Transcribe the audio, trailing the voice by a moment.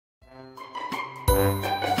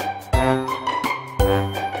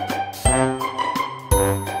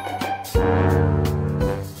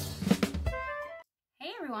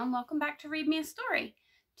Welcome back to Read Me a Story.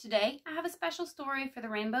 Today I have a special story for the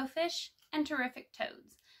rainbow fish and terrific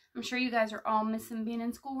toads. I'm sure you guys are all missing being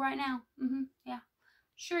in school right now. Yeah.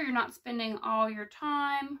 Sure you're not spending all your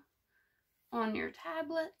time on your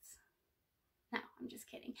tablets. No, I'm just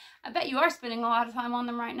kidding. I bet you are spending a lot of time on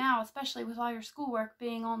them right now, especially with all your schoolwork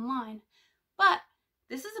being online. But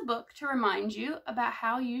this is a book to remind you about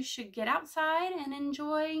how you should get outside and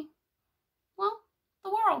enjoy, well,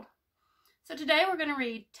 the world. So today we're going to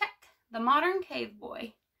read Tech, the Modern Cave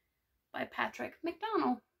Boy by Patrick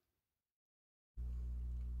McDonnell.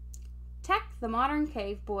 Tech, the Modern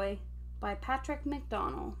Cave Boy by Patrick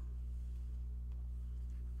McDonnell.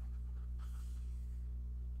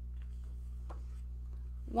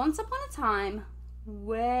 Once upon a time,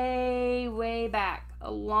 way back,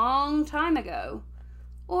 a long time ago,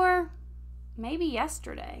 or maybe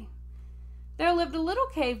yesterday, there lived a little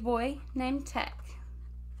cave boy named Tech.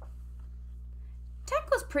 Tech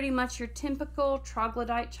was pretty much your typical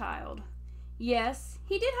troglodyte child. Yes,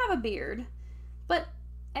 he did have a beard, but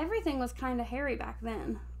everything was kind of hairy back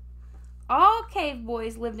then. All cave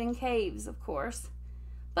boys lived in caves, of course,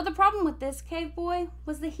 but the problem with this cave boy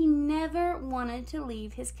was that he never wanted to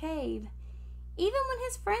leave his cave, even when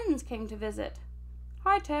his friends came to visit.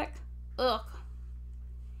 Hi, Tech. Ugh.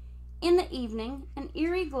 In the evening, an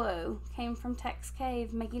eerie glow came from Tech's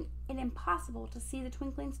cave, making it impossible to see the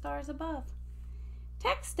twinkling stars above.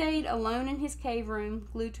 Tech stayed alone in his cave room,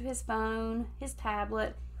 glued to his phone, his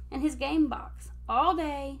tablet, and his game box, all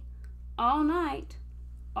day, all night,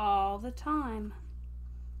 all the time.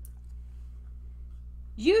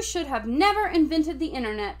 You should have never invented the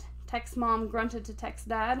internet, Tech's mom grunted to Tech's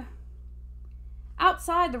dad.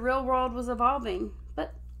 Outside, the real world was evolving,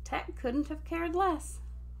 but Tech couldn't have cared less.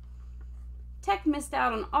 Tech missed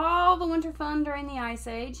out on all the winter fun during the Ice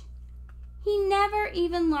Age. He never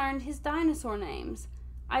even learned his dinosaur names,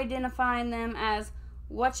 identifying them as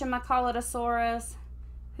whatchamacallitasaurus,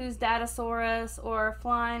 who's datasaurus, or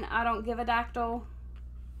flying I don't give a dactyl.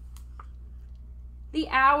 The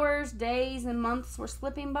hours, days, and months were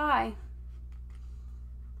slipping by.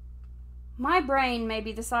 My brain may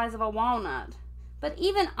be the size of a walnut, but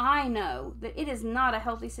even I know that it is not a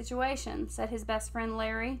healthy situation, said his best friend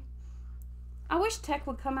Larry. I wish Tech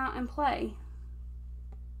would come out and play.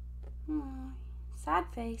 Sad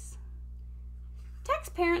face. Tech's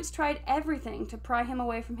parents tried everything to pry him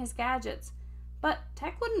away from his gadgets, but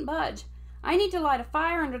Tech wouldn't budge. I need to light a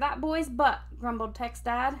fire under that boy's butt, grumbled Tech's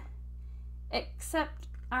dad. Except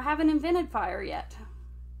I haven't invented fire yet.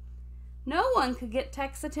 No one could get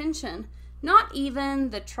Tech's attention, not even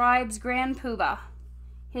the tribe's grand poobah,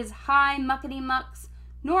 his high muckety-mucks,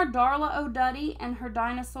 nor Darla O'Duddy and her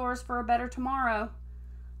dinosaurs for a better tomorrow.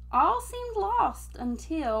 All seemed lost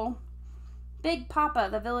until Big Papa,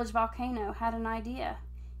 the village volcano, had an idea.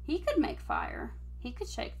 He could make fire. He could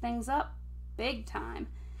shake things up big time.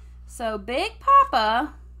 So Big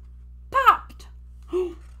Papa popped.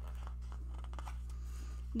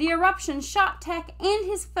 The eruption shot Tech and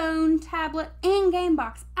his phone, tablet, and game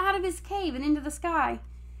box out of his cave and into the sky.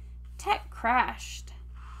 Tech crashed.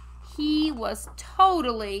 He was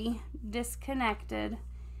totally disconnected.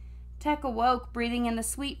 Tech awoke, breathing in the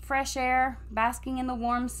sweet, fresh air, basking in the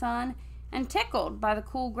warm sun, and tickled by the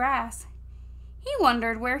cool grass. He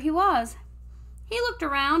wondered where he was. He looked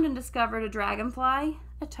around and discovered a dragonfly,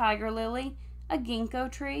 a tiger lily, a ginkgo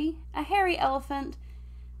tree, a hairy elephant,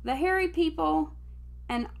 the hairy people,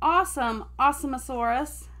 an awesome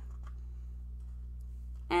Awesomosaurus,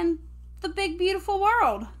 and the big beautiful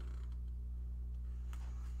world.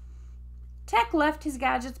 Tech left his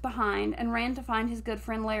gadgets behind and ran to find his good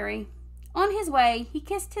friend Larry. On his way, he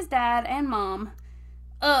kissed his dad and mom.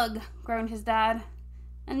 Ugh, groaned his dad.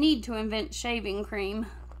 A need to invent shaving cream.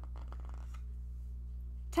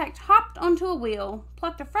 Tech hopped onto a wheel,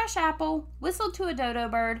 plucked a fresh apple, whistled to a dodo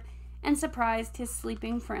bird, and surprised his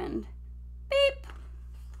sleeping friend. Beep!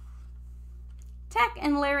 Tech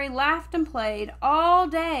and Larry laughed and played all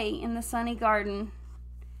day in the sunny garden.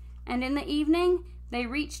 And in the evening, they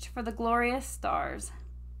reached for the glorious stars.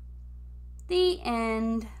 The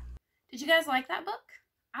end. Did you guys like that book?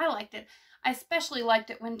 I liked it. I especially liked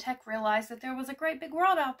it when Tech realized that there was a great big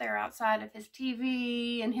world out there outside of his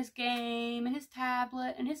TV and his game and his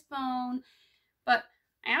tablet and his phone. But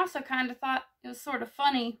I also kind of thought it was sort of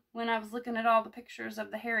funny when I was looking at all the pictures of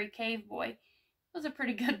the hairy cave boy. It was a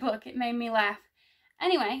pretty good book. It made me laugh.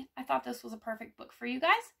 Anyway, I thought this was a perfect book for you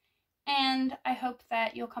guys. And I hope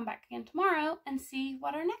that you'll come back again tomorrow and see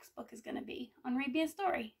what our next book is going to be on Read Me a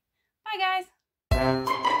Story. Bye, guys.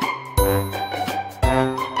 Bye.